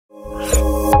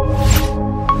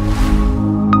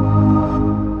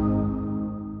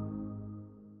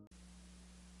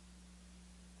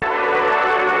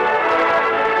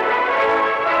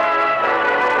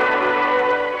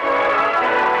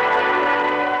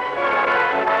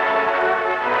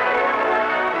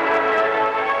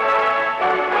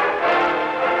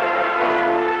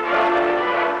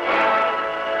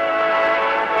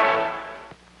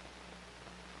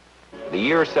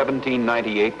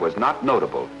1798 was not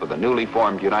notable for the newly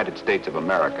formed United States of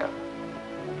America.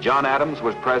 John Adams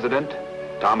was president,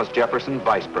 Thomas Jefferson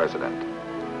vice president.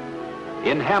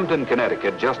 In Hamden,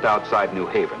 Connecticut, just outside New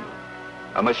Haven,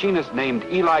 a machinist named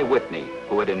Eli Whitney,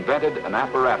 who had invented an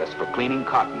apparatus for cleaning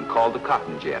cotton called the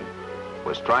cotton gin,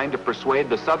 was trying to persuade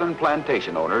the southern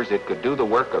plantation owners it could do the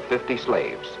work of 50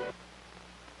 slaves.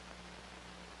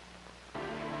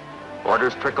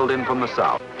 Orders trickled in from the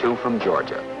south, 2 from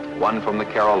Georgia, 1 from the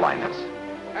Carolinas.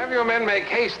 Have your men make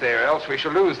haste there, else we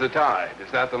shall lose the tide.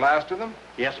 Is that the last of them?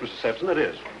 Yes, Mr. Simpson, it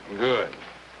is. Good.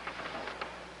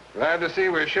 Glad to see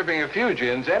we're shipping a few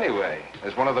gins anyway.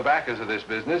 As one of the backers of this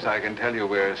business, I can tell you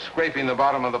we're scraping the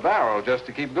bottom of the barrel just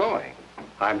to keep going.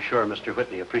 I'm sure Mr.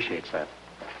 Whitney appreciates that.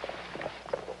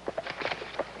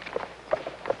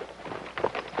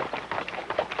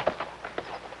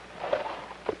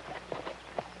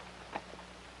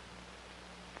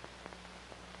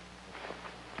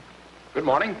 Good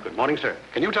morning. Good morning, sir.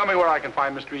 Can you tell me where I can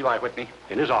find Mr. Eli Whitney?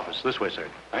 In his office. This way, sir.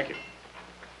 Thank you.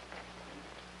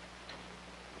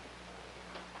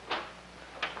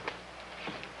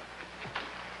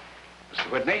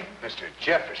 Mr. Whitney? Mr.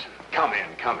 Jefferson, come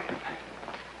in, come in.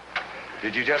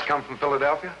 Did you just come from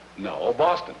Philadelphia? No,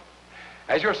 Boston.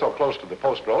 As you're so close to the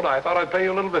post road, I thought I'd pay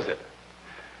you a little visit.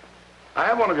 I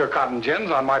have one of your cotton gins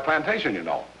on my plantation, you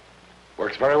know.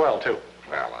 Works very well, too.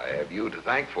 Well, I have you to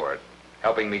thank for it,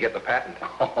 helping me get the patent.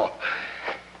 Oh,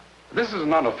 this is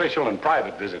an unofficial and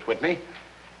private visit, Whitney.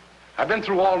 I've been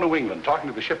through all New England talking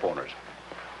to the ship owners.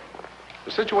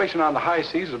 The situation on the high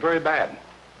seas is very bad.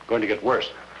 Going to get worse.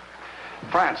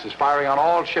 France is firing on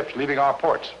all ships leaving our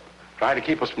ports, trying to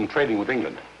keep us from trading with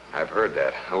England. I've heard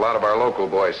that. A lot of our local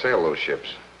boys sail those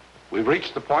ships. We've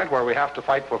reached the point where we have to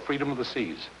fight for freedom of the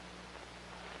seas.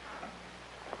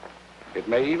 It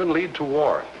may even lead to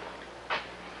war.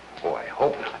 Oh, I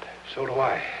hope not. So do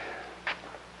I.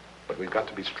 But we've got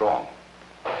to be strong.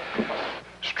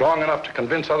 Strong enough to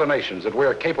convince other nations that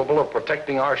we're capable of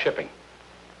protecting our shipping.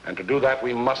 And to do that,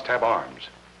 we must have arms.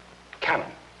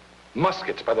 Cannon.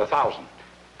 Muskets by the thousand.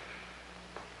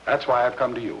 That's why I've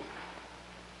come to you.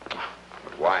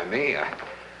 But why me?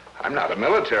 I'm not a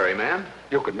military man.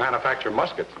 You could manufacture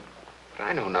muskets. But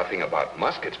I know nothing about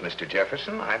muskets, Mr.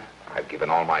 Jefferson. I've given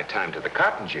all my time to the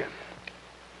cotton gin.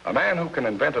 A man who can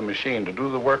invent a machine to do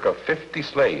the work of 50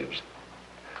 slaves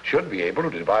should be able to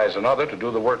devise another to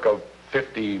do the work of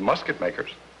 50 musket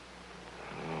makers.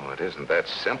 Oh, it isn't that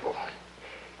simple.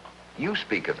 You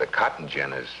speak of the cotton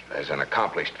gin as an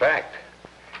accomplished fact.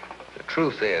 The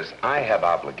truth is, I have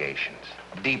obligations,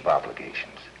 deep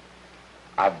obligations.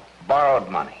 I've borrowed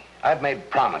money. I've made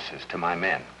promises to my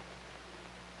men.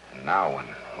 And now,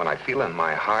 when I feel in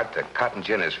my heart that cotton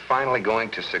gin is finally going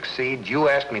to succeed, you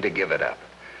ask me to give it up.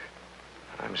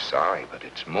 I'm sorry, but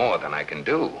it's more than I can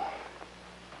do.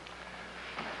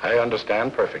 I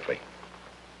understand perfectly.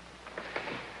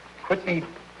 Whitney,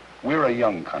 we're a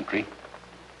young country.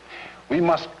 We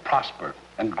must prosper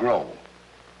and grow.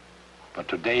 But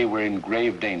today we're in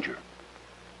grave danger.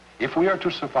 If we are to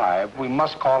survive, we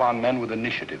must call on men with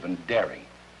initiative and daring.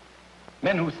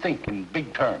 Men who think in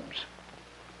big terms.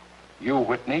 You,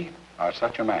 Whitney, are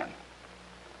such a man.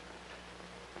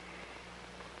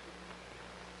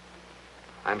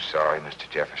 I'm sorry, Mr.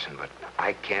 Jefferson, but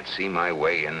I can't see my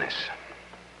way in this.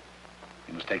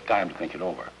 You must take time to think it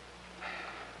over.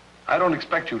 I don't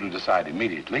expect you to decide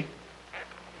immediately.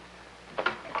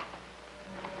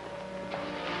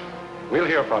 We'll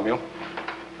hear from you.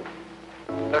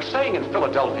 They're saying in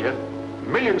Philadelphia,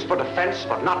 millions for defense,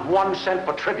 but not 1 cent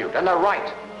for tribute, and they're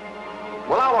right.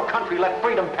 Will our country let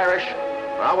freedom perish?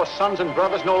 Are our sons and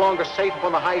brothers no longer safe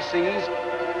upon the high seas?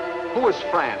 Who is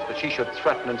France that she should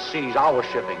threaten and seize our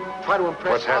shipping? Try to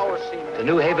impress our seamen? The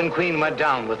New Haven Queen went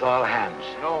down with all hands.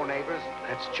 No, neighbors.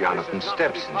 That's Jonathan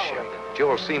Stepson's ship.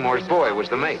 Joel Seymour's boy was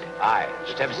the mate. Aye,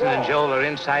 Stepson and Joel are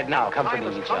inside now,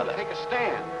 comforting each other. Take a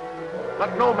stand.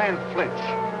 Let no man flinch.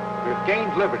 We've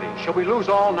gained liberty. Shall we lose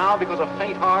all now because of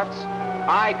faint hearts?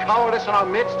 Aye, cowardice in our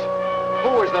midst?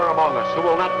 Who is there among us who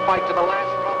will not fight to the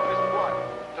last drop of his blood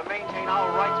to maintain our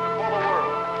rights before the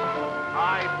world?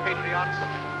 Aye, patriots,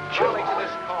 surely to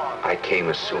this cause. I came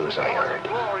as soon as I heard.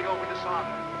 Glory over dishonor,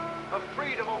 of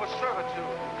freedom over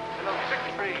servitude, and of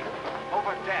victory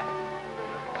over death.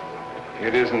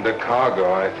 It isn't the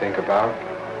cargo I think about.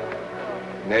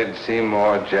 Ned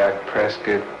Seymour, Jack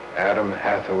Prescott, Adam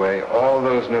Hathaway, all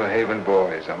those New Haven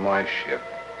boys on my ship.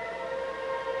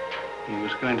 He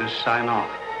was going to sign off.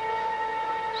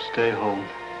 Stay home.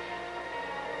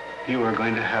 You were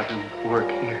going to have him work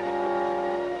here.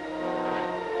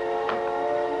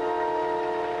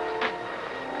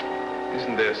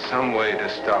 Isn't there some way to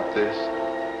stop this?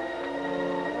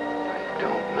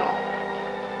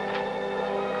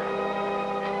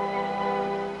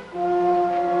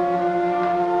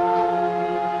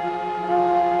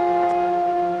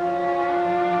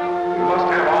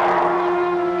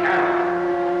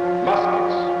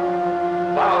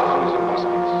 Thousands of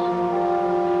muskets.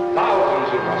 Thousands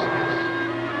of muskets.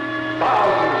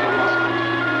 Thousands of muskets.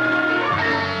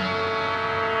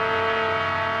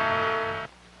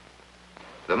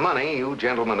 The money you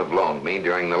gentlemen have loaned me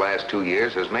during the last 2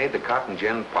 years has made the cotton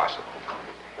gin possible.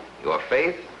 Your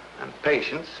faith and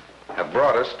patience have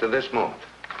brought us to this moment.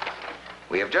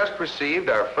 We have just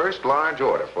received our first large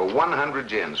order for 100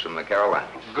 gins from the Carolinas.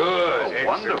 Good. Oh,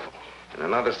 wonderful. In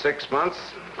another 6 months,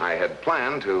 I had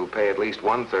planned to pay at least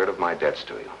 1/3 of my debts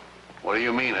to you. What do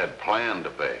you mean, had planned to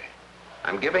pay?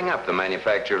 I'm giving up the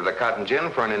manufacture of the cotton gin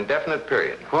for an indefinite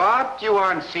period. What? You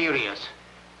aren't serious.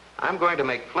 I'm going to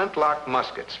make flintlock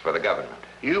muskets for the government.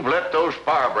 You've let those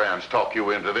firebrands talk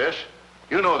you into this.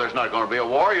 You know there's not going to be a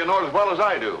war. You know it as well as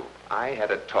I do. I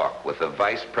had a talk with the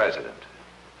vice president.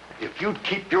 If you'd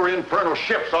keep your infernal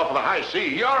ships off of the high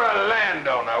sea, You're a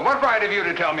landowner. What right have you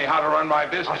to tell me how to run my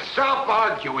business? stop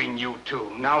arguing, you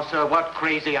two. Now, sir, what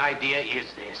crazy idea is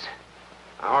this?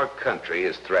 Our country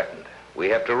is threatened. We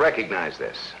have to recognize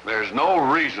this. There's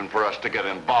no reason for us to get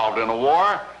involved in a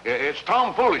war. It's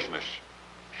tomfoolishness.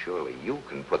 Surely you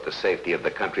can put the safety of the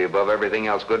country above everything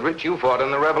else, Goodrich. You fought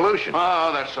in the revolution.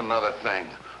 Oh, that's another thing.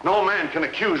 No man can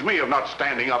accuse me of not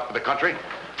standing up for the country.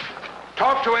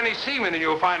 Talk to any seaman and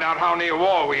you'll find out how near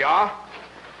war we are.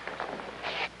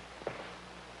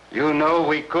 You know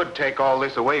we could take all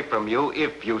this away from you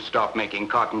if you stop making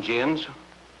cotton gins.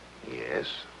 Yes.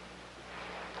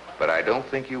 But I don't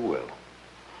think you will.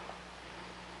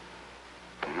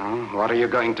 Well, what are you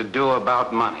going to do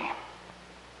about money?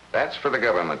 That's for the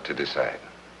government to decide.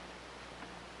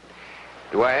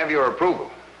 Do I have your approval?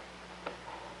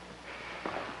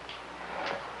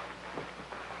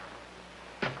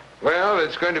 Well,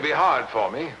 it's going to be hard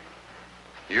for me.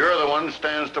 You're the one who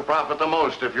stands to profit the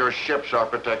most if your ships are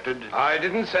protected. I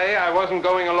didn't say I wasn't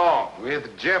going along.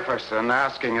 With Jefferson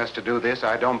asking us to do this,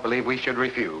 I don't believe we should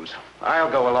refuse. I'll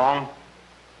go along.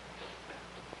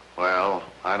 Well,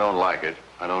 I don't like it.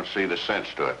 I don't see the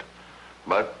sense to it.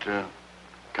 But,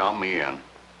 count me in.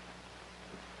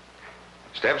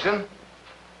 Stepson?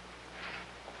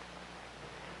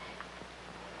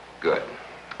 Good.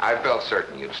 I felt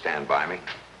certain you'd stand by me.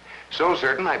 So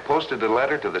certain, I posted a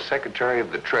letter to the Secretary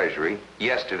of the Treasury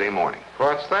yesterday morning.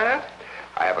 What's that?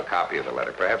 I have a copy of the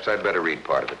letter. Perhaps I'd better read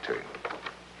part of it to you.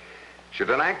 Should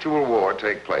an actual war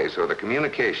take place or the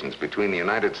communications between the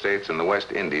United States and the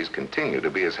West Indies continue to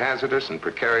be as hazardous and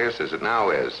precarious as it now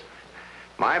is,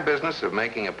 my business of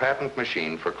making a patent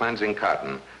machine for cleansing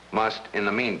cotton must, in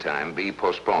the meantime, be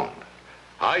postponed.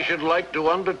 I should like to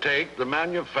undertake the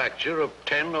manufacture of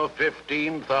 10 or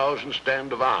 15,000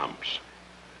 stand of arms.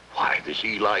 Why, this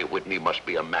Eli Whitney must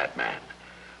be a madman.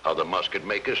 Other musket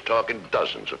makers talk in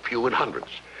dozens, a few in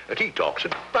hundreds, and he talks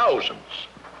in thousands.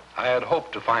 I had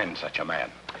hoped to find such a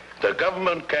man. The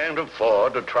government can't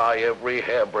afford to try every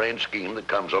harebrained scheme that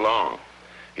comes along.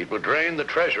 It would drain the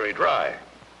Treasury dry.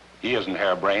 He isn't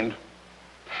harebrained.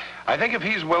 I think if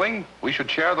he's willing, we should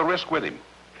share the risk with him.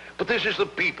 But this is the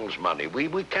people's money.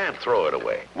 We can't throw it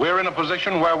away. We're in a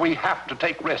position where we have to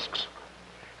take risks.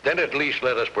 Then at least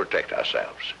let us protect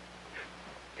ourselves.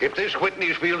 If this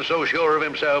Whitney feels so sure of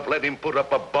himself, let him put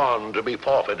up a bond to be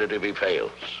forfeited if he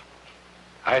fails.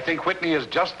 I think Whitney is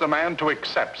just the man to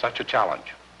accept such a challenge.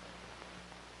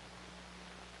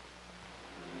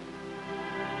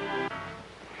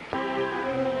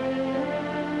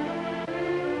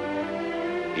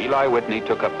 Eli Whitney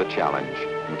took up the challenge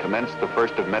and commenced the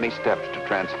first of many steps to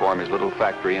transform his little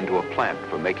factory into a plant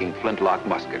for making flintlock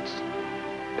muskets.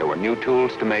 There were new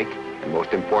tools to make, and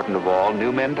most important of all,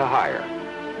 new men to hire,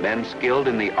 men skilled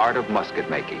in the art of musket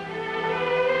making.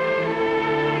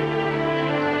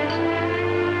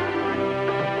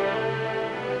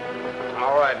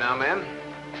 All right now, men.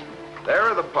 There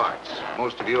are the parts.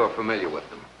 Most of you are familiar with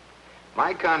them.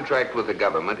 My contract with the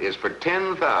government is for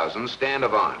 10,000 stand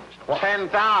of arms.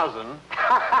 10,000?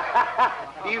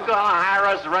 You gonna hire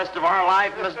us the rest of our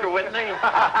life, Mr. Whitney? Well,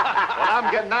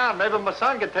 I'm getting on. Maybe my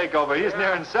son can take over. He's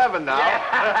nearing 7 now.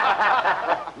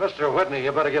 Mr. Whitney,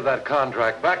 you better give that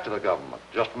contract back to the government.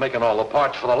 Just making all the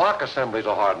parts for the lock assembly's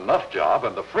a hard enough job,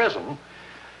 and the frizzen,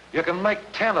 you can make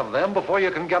 10 of them before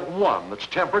you can get one that's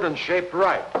tempered and shaped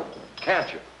right.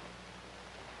 Can't you?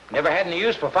 Never had any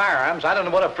use for firearms. I don't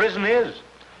know what a frizzen is.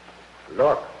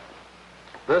 Look,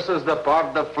 this is the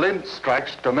part the flint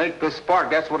strikes to make the spark.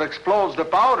 That's what explodes the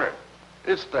powder.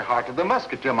 It's the heart of the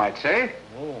musket, you might say.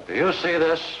 Oh. Do you see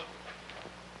this?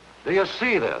 Do you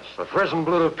see this? The frizzen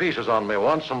blew to pieces on me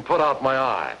once and put out my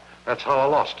eye. That's how I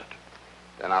lost it.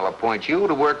 Then I'll appoint you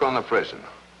to work on the frizzen.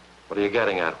 What are you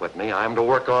getting at, Whitney? I'm to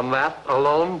work on that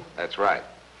alone? That's right.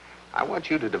 I want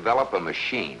you to develop a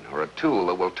machine or a tool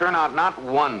that will turn out not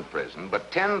one prison,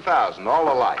 but 10,000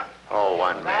 all alike. Oh,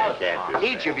 one man can't do that.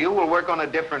 Each of you will work on a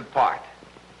different part.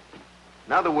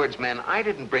 In other words, men, I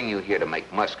didn't bring you here to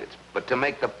make muskets, but to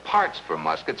make the parts for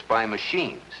muskets by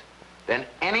machines. Then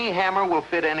any hammer will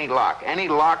fit any lock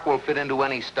will fit into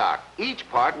any stock. Each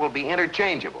part will be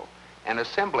interchangeable, and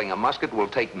assembling a musket will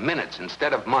take minutes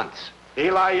instead of months.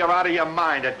 Eli, you're out of your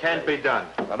mind. It can't be done.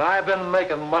 And I've been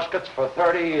making muskets for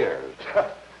 30 years.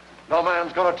 No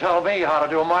man's gonna tell me how to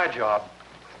do my job.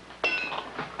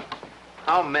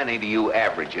 How many do you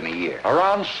average in a year?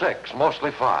 Around 6,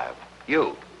 mostly 5.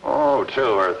 You. Oh, 2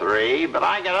 or 3, but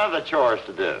I got other chores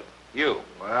to do. You.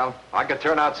 Well, I could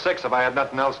turn out 6 if I had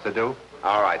nothing else to do.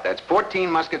 All right, that's 14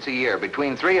 muskets a year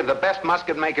between 3 of the best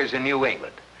musket makers in New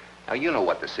England. Now, you know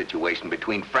what the situation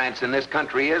between France and this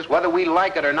country is. Whether we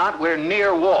like it or not, we're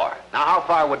near war. Now, how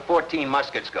far would 14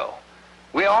 muskets go?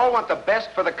 We all want the best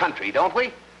for the country, don't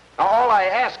we? Now, all I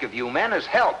ask of you men is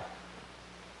help.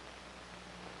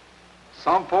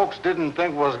 Some folks didn't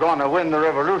think we was going to win the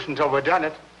revolution till we done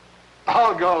it.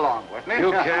 I'll go along with me.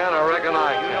 You can, I reckon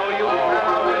I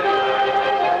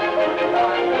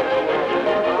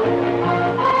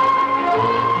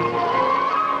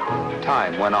can.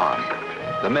 Time went on.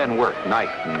 The men worked night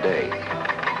and day.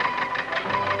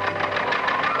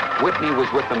 Whitney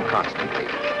was with them constantly,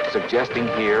 suggesting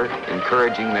here,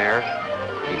 encouraging there.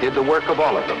 He did the work of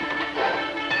all of them.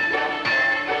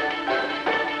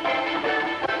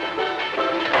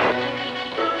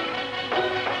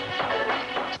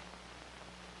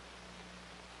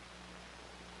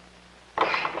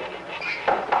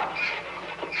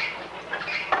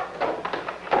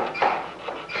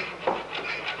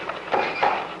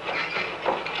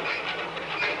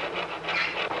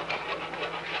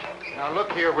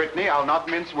 Whitney, I'll not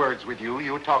mince words with you.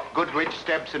 You talk Goodrich,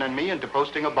 Stebson, and me into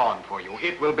posting a bond for you.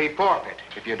 It will be forfeit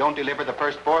if you don't deliver the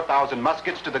first 4,000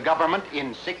 muskets to the government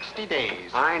in 60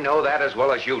 days. I know that as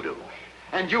well as you do.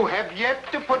 And you have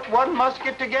yet to put one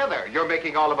musket together. You're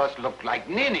making all of us look like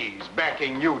ninnies,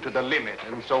 backing you to the limit.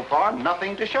 And so far,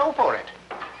 nothing to show for it.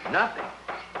 Nothing.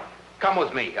 Come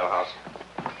with me, Hillhouse.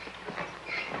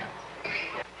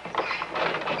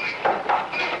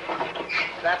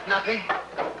 Is that nothing?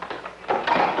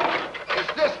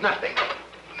 Nothing.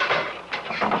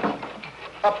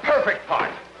 A perfect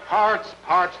part. Parts.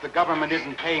 The government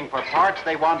isn't paying for parts.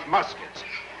 They want muskets.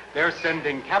 They're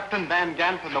sending Captain Van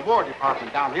Gant from the War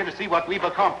Department down here to see what we've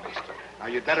accomplished. Now,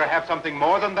 you'd better have something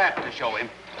more than that to show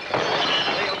him.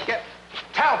 They'll get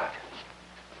Talbot.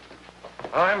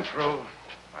 I'm through.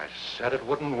 I said it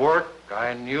wouldn't work.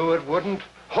 I knew it wouldn't.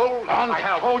 Hold on, Talbot.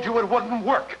 I told you it wouldn't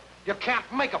work. You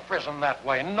can't make a prison that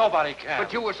way. Nobody can.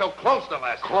 But you were so close the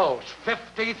last time. Close.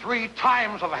 53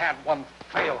 times I've had one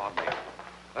fail on me.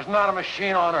 There's not a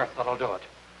machine on earth that'll do it.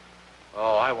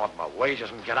 Oh, I want my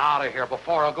wages and get out of here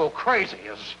before I go crazy.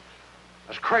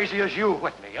 As crazy as you,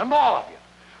 Whitney, and all of you.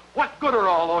 What good are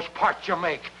all those parts you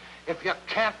make if you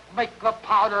can't make the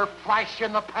powder flash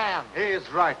in the pan? He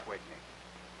is right, Whitney.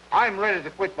 I'm ready to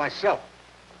quit myself.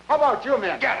 How about you,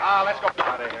 men? Let's go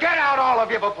out of here. Get out, all of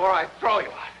you, before I throw you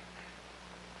out.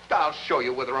 I'll show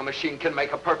you whether a machine can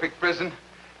make a perfect prison.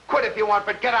 Quit if you want,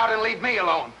 but get out and leave me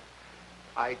alone.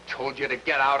 I told you to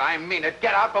get out. I mean it.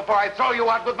 Get out before I throw you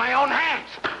out with my own hands.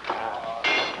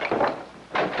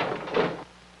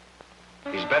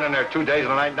 He's been in there 2 days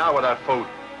and a night now without food.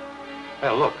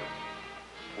 Hey, look.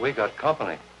 We got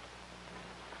company.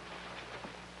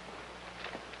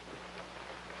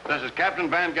 This is Captain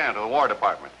Van Gant of the War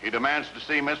Department. He demands to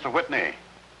see Mr. Whitney.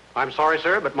 I'm sorry,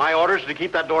 sir, but my orders are to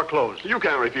keep that door closed. You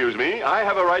can't refuse me. I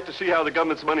have a right to see how the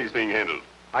government's money is being handled.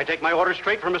 I take my orders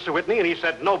straight from Mr. Whitney, and he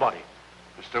said nobody.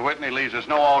 Mr. Whitney leaves us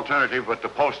no alternative but to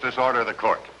post this order of the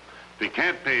court. If he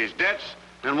can't pay his debts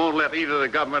and won't let either the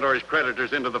government or his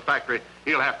creditors into the factory,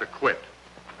 he'll have to quit.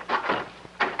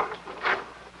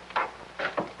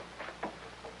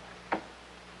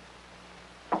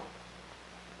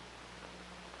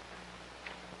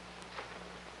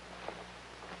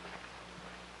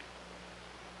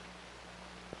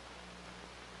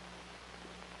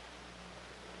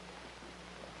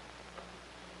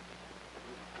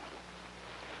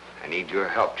 I need your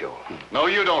help, Joel. No,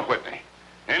 you don't, Whitney.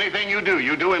 Anything you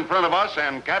do in front of us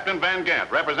and Captain Van Gant,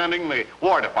 representing the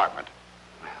War Department.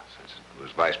 Well, since it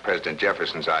was Vice President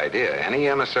Jefferson's idea, any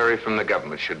emissary from the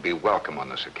government should be welcome on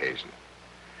this occasion.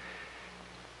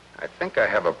 I think I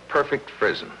have a perfect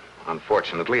prison.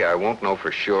 Unfortunately, I won't know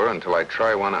for sure until I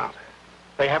try one out.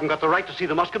 They haven't got the right to see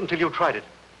the musket until you've tried it.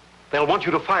 They'll want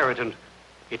you to fire it, and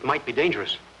it might be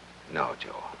dangerous. No,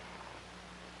 Joel.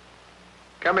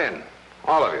 Come in,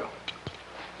 all of you.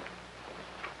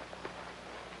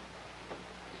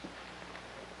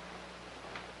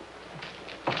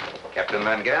 Captain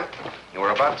Van Gant, you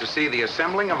are about to see the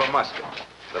assembling of a musket,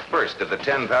 the first of the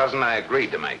 10,000 I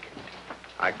agreed to make.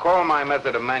 I call my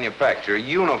method of manufacture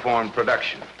uniform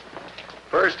production.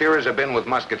 First, here is a bin with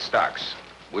musket stocks.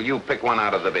 Will you pick one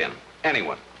out of the bin?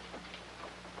 Anyone.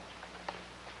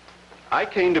 I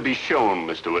came to be shown,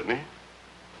 Mr. Whitney.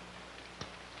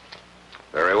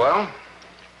 Very well.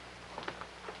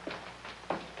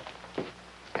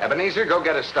 Ebenezer, go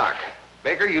get a stock.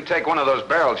 Baker, you take one of those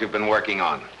barrels you've been working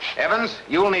on. Evans,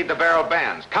 you'll need the barrel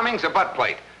bands. Cummings, a butt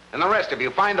plate. And the rest of you,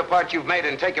 find the parts you've made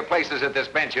and take your places at this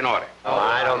bench in order. Oh,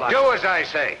 I don't like... Do as I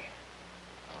say.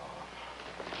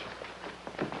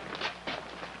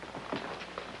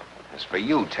 As for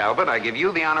you, Talbot, I give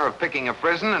you the honor of picking a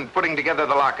frizzen and putting together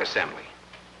the lock assembly.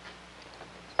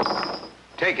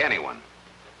 Take anyone.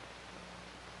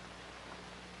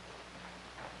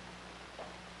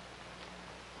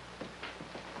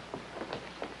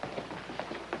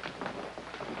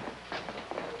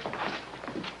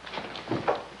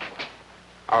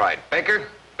 All right, Baker,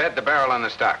 bed the barrel on the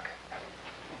stock.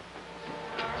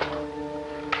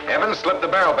 Evans, slip the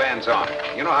barrel bands on.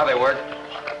 You know how they work.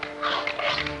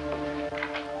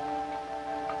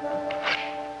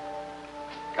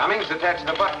 Cummings, attach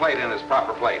the butt plate in its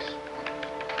proper place.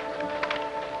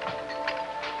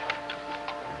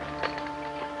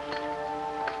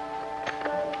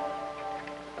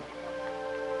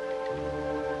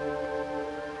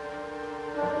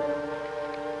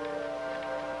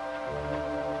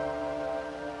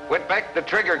 Whitbeck, the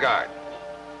trigger guard.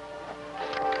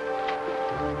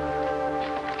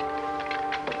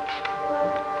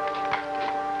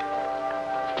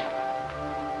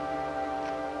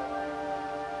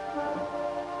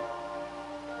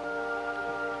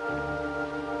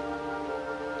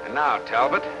 And now,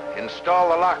 Talbot,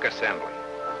 install the lock assembly.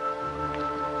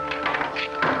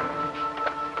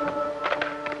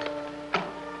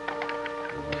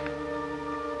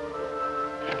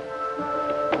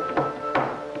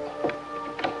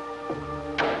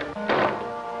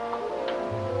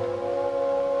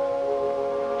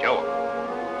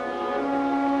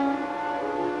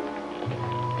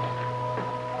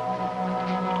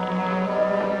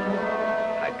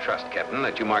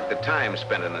 That you mark the time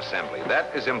spent in assembly.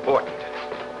 That is important.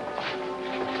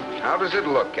 How does it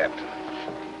look, Captain?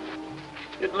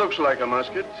 It looks like a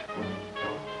musket.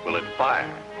 Will it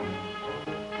fire?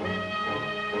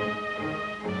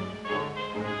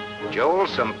 Joel,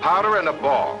 some powder and a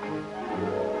ball.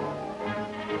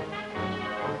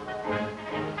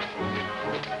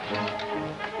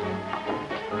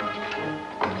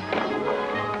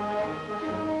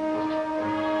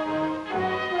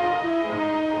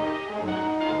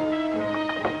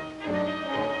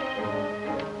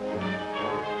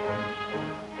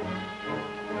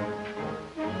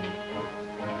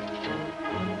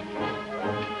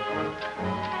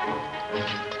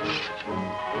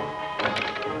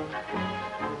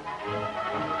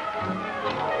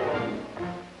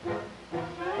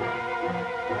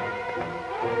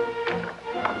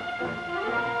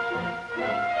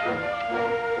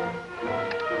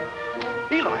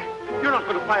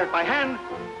 Fire it by hand.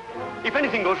 If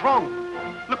anything goes wrong,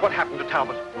 look what happened to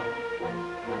Talbot.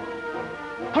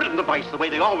 Put it in the vise the way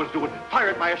they always do it. Fire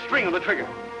it by a string on the trigger.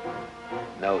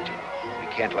 No, Joe. We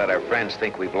can't let our friends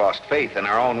think we've lost faith in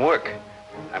our own work.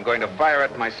 I'm going to fire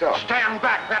it myself. Stand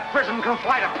back. That prison can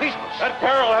fly to pieces. That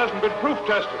barrel hasn't been proof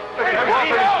tested.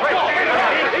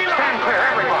 Stand clear,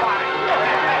 everybody.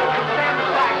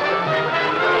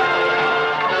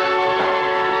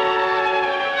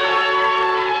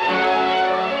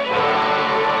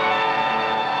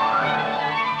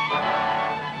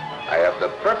 The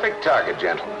perfect target,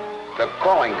 gentlemen. The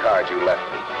calling card you left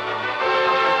me.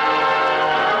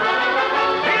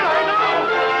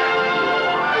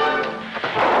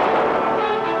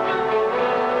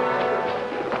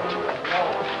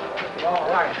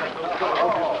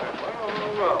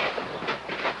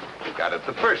 You got it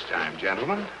the first time,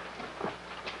 gentlemen.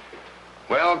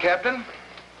 Well, Captain?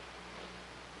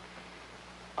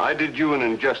 I did you an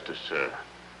injustice, sir.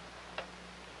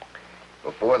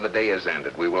 Before the day is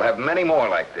ended, we will have many more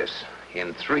like this.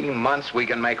 In 3 months, we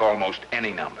can make almost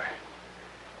any number.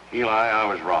 Eli, I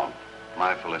was wrong.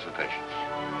 My felicitations.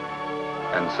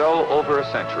 And so, over a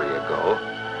century ago,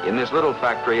 in this little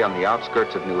factory on the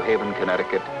outskirts of New Haven,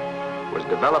 Connecticut, was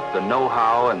developed the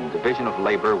know-how and division of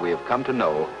labor we have come to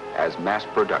know as mass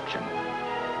production,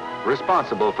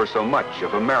 responsible for so much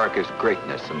of America's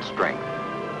greatness and strength,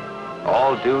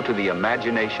 all due to the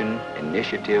imagination,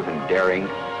 initiative, and daring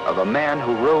of a man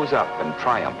who rose up and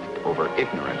triumphed over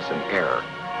ignorance and error.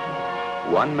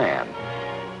 One man,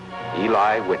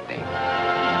 Eli Whitney.